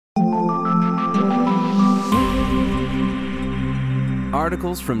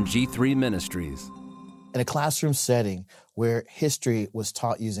articles from G3 Ministries. In a classroom setting where history was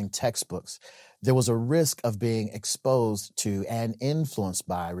taught using textbooks, there was a risk of being exposed to and influenced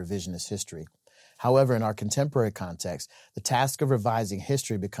by revisionist history. However, in our contemporary context, the task of revising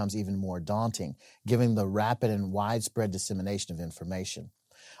history becomes even more daunting, given the rapid and widespread dissemination of information.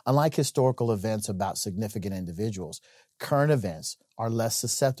 Unlike historical events about significant individuals, current events are less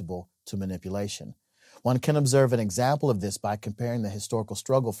susceptible to manipulation. One can observe an example of this by comparing the historical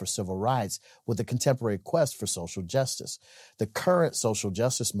struggle for civil rights with the contemporary quest for social justice. The current social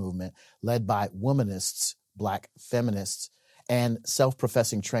justice movement, led by womanists, black feminists, and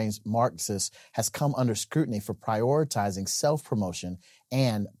self-professing trained Marxists, has come under scrutiny for prioritizing self-promotion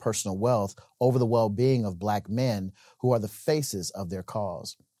and personal wealth over the well-being of black men who are the faces of their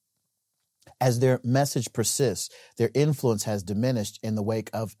cause. As their message persists, their influence has diminished in the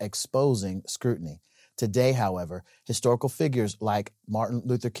wake of exposing scrutiny. Today, however, historical figures like Martin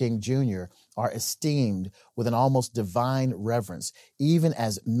Luther King Jr. are esteemed with an almost divine reverence, even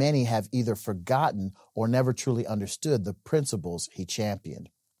as many have either forgotten or never truly understood the principles he championed.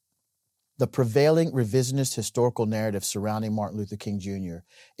 The prevailing revisionist historical narrative surrounding Martin Luther King Jr.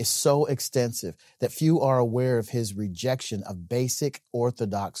 is so extensive that few are aware of his rejection of basic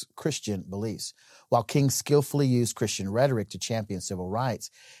orthodox Christian beliefs. While King skillfully used Christian rhetoric to champion civil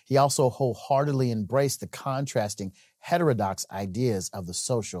rights, he also wholeheartedly embraced the contrasting heterodox ideas of the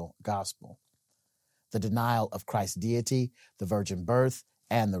social gospel: the denial of Christ's deity, the virgin birth,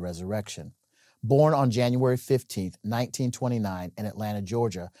 and the resurrection. Born on January 15, 1929 in Atlanta,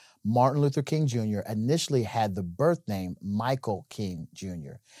 Georgia, Martin Luther King Jr. initially had the birth name Michael King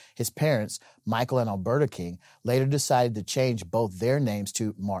Jr. His parents, Michael and Alberta King, later decided to change both their names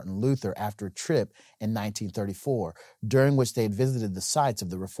to Martin Luther after a trip in 1934, during which they had visited the sites of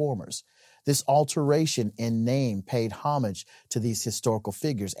the reformers. This alteration in name paid homage to these historical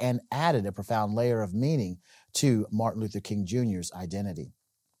figures and added a profound layer of meaning to Martin Luther King Jr.'s identity.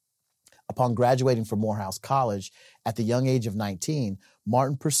 Upon graduating from Morehouse College at the young age of 19,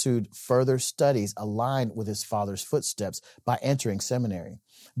 Martin pursued further studies aligned with his father's footsteps by entering seminary.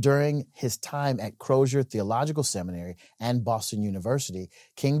 During his time at Crozier Theological Seminary and Boston University,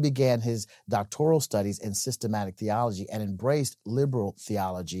 King began his doctoral studies in systematic theology and embraced liberal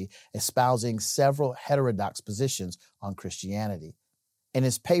theology, espousing several heterodox positions on Christianity. In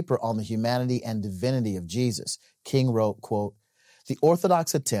his paper on the humanity and divinity of Jesus, King wrote, quote, "The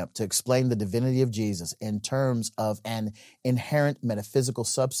orthodox attempt to explain the divinity of Jesus in terms of an inherent metaphysical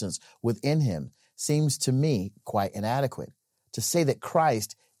substance within him seems to me quite inadequate. To say that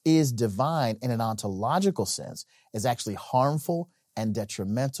Christ is divine in an ontological sense is actually harmful and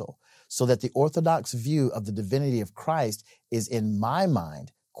detrimental, so that the orthodox view of the divinity of Christ is, in my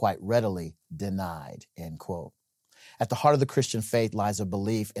mind, quite readily denied," end quote. At the heart of the Christian faith lies a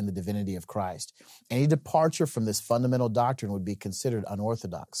belief in the divinity of Christ. Any departure from this fundamental doctrine would be considered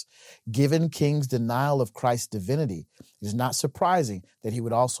unorthodox. Given King's denial of Christ's divinity, it is not surprising that he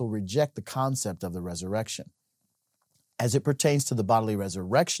would also reject the concept of the resurrection. As it pertains to the bodily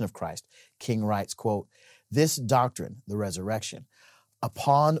resurrection of Christ, King writes, quote, "This doctrine, the resurrection,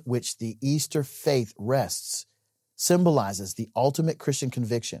 upon which the Easter faith rests, symbolizes the ultimate Christian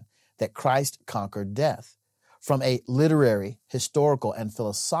conviction that Christ conquered death. From a literary, historical, and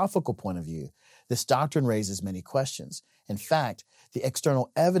philosophical point of view, this doctrine raises many questions. In fact, the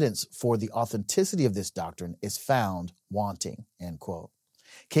external evidence for the authenticity of this doctrine is found wanting," end quote.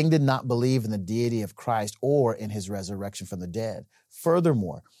 King did not believe in the deity of Christ or in his resurrection from the dead.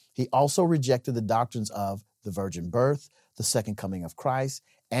 Furthermore, he also rejected the doctrines of the virgin birth, the second coming of Christ,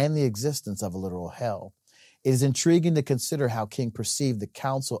 and the existence of a literal hell. It is intriguing to consider how King perceived the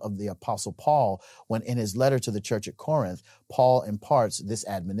counsel of the Apostle Paul when, in his letter to the church at Corinth, Paul imparts this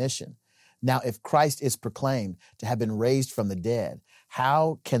admonition: "Now, if Christ is proclaimed to have been raised from the dead,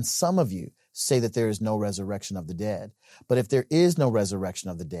 how can some of you say that there is no resurrection of the dead? But if there is no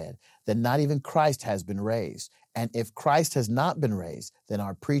resurrection of the dead, then not even Christ has been raised. And if Christ has not been raised, then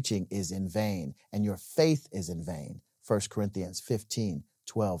our preaching is in vain, and your faith is in vain." 1 Corinthians 15,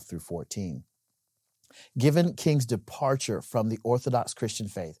 12 through 14. Given King's departure from the Orthodox Christian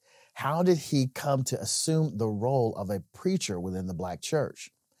faith, how did he come to assume the role of a preacher within the Black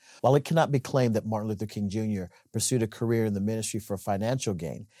church? While it cannot be claimed that Martin Luther King Jr. pursued a career in the ministry for financial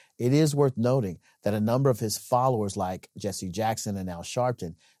gain, it is worth noting that a number of his followers, like Jesse Jackson and Al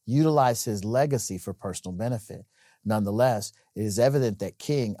Sharpton, utilized his legacy for personal benefit. Nonetheless, it is evident that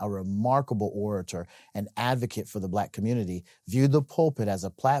King, a remarkable orator and advocate for the Black community, viewed the pulpit as a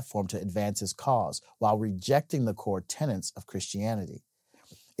platform to advance his cause while rejecting the core tenets of Christianity.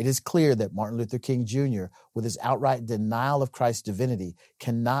 It is clear that Martin Luther King Jr., with his outright denial of Christ's divinity,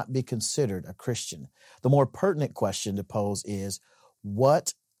 cannot be considered a Christian. The more pertinent question to pose is,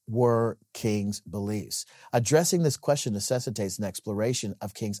 what were King's beliefs? Addressing this question necessitates an exploration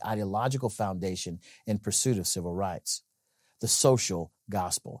of King's ideological foundation in pursuit of civil rights. The social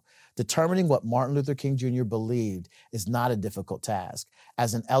gospel. Determining what Martin Luther King Jr. believed is not a difficult task.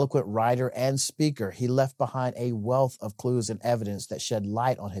 As an eloquent writer and speaker, he left behind a wealth of clues and evidence that shed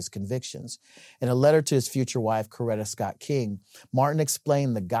light on his convictions. In a letter to his future wife, Coretta Scott King, Martin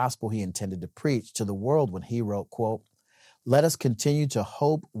explained the gospel he intended to preach to the world when he wrote, quote, "Let us continue to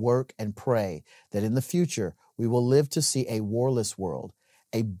hope, work, and pray that in the future we will live to see a warless world,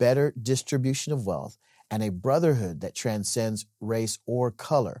 a better distribution of wealth, and a brotherhood that transcends race or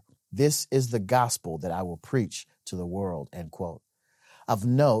color. This is the gospel that I will preach to the world," end quote. Of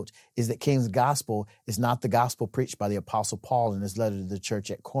note is that King's gospel is not the gospel preached by the Apostle Paul in his letter to the church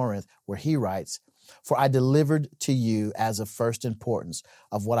at Corinth, where he writes, "For I delivered to you as of first importance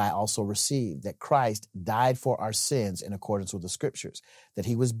of what I also received, that Christ died for our sins in accordance with the Scriptures, that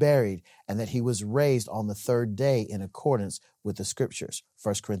he was buried, and that he was raised on the third day in accordance with the Scriptures."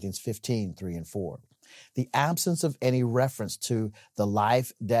 1 Corinthians 15, 3 and 4. The absence of any reference to the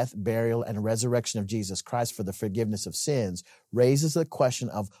life, death, burial, and resurrection of Jesus Christ for the forgiveness of sins raises the question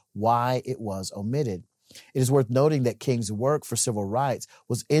of why it was omitted. It is worth noting that King's work for civil rights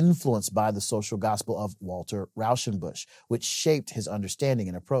was influenced by the social gospel of Walter Rauschenbusch, which shaped his understanding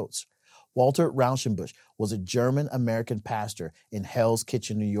and approach. Walter Rauschenbusch was a German-American pastor in Hell's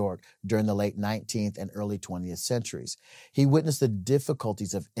Kitchen, New York, during the late 19th and early 20th centuries. He witnessed the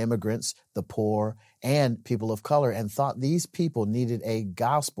difficulties of immigrants, the poor, and people of color, and thought these people needed a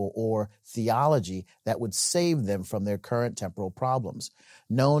gospel or theology that would save them from their current temporal problems.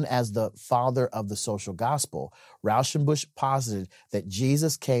 Known as the father of the social gospel, Rauschenbusch posited that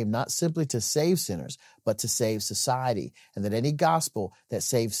Jesus came not simply to save sinners, but to save society, and that any gospel that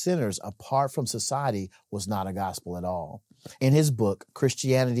saved sinners apart from society was not a gospel at all. In his book,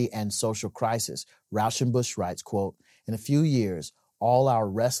 Christianity and Social Crisis, Rauschenbusch writes, quote, "In a few years, all our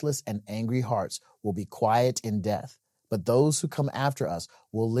restless and angry hearts will be quiet in death, but those who come after us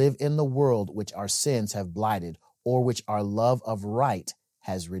will live in the world which our sins have blighted, or which our love of right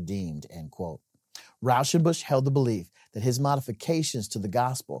has redeemed," end quote. Rauschenbusch held the belief that his modifications to the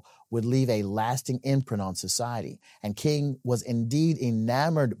gospel would leave a lasting imprint on society, and King was indeed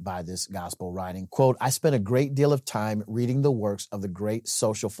enamored by this gospel, writing, quote, "I spent a great deal of time reading the works of the great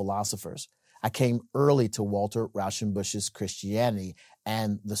social philosophers. I came early to Walter Rauschenbusch's Christianity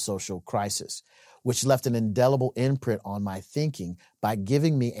and the Social Crisis, which left an indelible imprint on my thinking by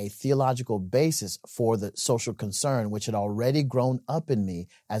giving me a theological basis for the social concern which had already grown up in me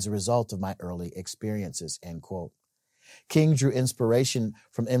as a result of my early experiences," end quote. King drew inspiration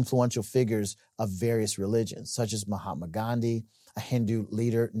from influential figures of various religions, such as Mahatma Gandhi, a Hindu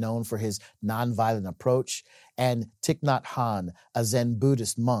leader known for his nonviolent approach, and Thich Nhat Hanh, a Zen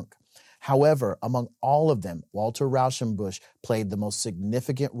Buddhist monk. However, among all of them, Walter Rauschenbusch played the most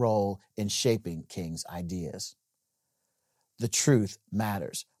significant role in shaping King's ideas. The truth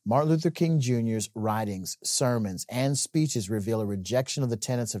matters. Martin Luther King Jr.'s writings, sermons, and speeches reveal a rejection of the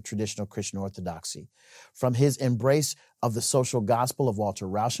tenets of traditional Christian orthodoxy. From his embrace of the social gospel of Walter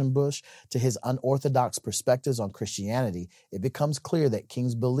Rauschenbusch to his unorthodox perspectives on Christianity, it becomes clear that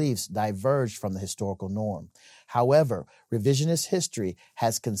King's beliefs diverged from the historical norm. However, revisionist history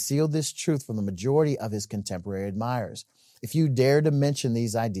has concealed this truth from the majority of his contemporary admirers. If you dare to mention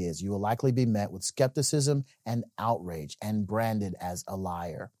these ideas, you will likely be met with skepticism and outrage and branded as a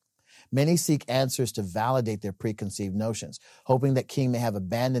liar. Many seek answers to validate their preconceived notions, hoping that King may have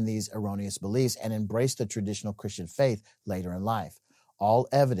abandoned these erroneous beliefs and embraced the traditional Christian faith later in life. All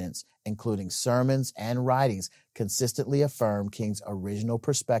evidence, including sermons and writings, consistently affirm King's original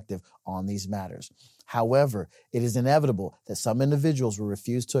perspective on these matters. However, it is inevitable that some individuals will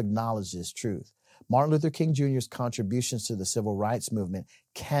refuse to acknowledge this truth. Martin Luther King Jr.'s contributions to the civil rights movement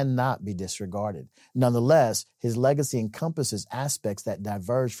cannot be disregarded. Nonetheless, his legacy encompasses aspects that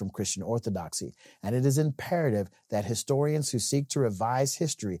diverge from Christian orthodoxy, and it is imperative that historians who seek to revise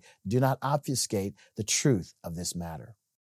history do not obfuscate the truth of this matter.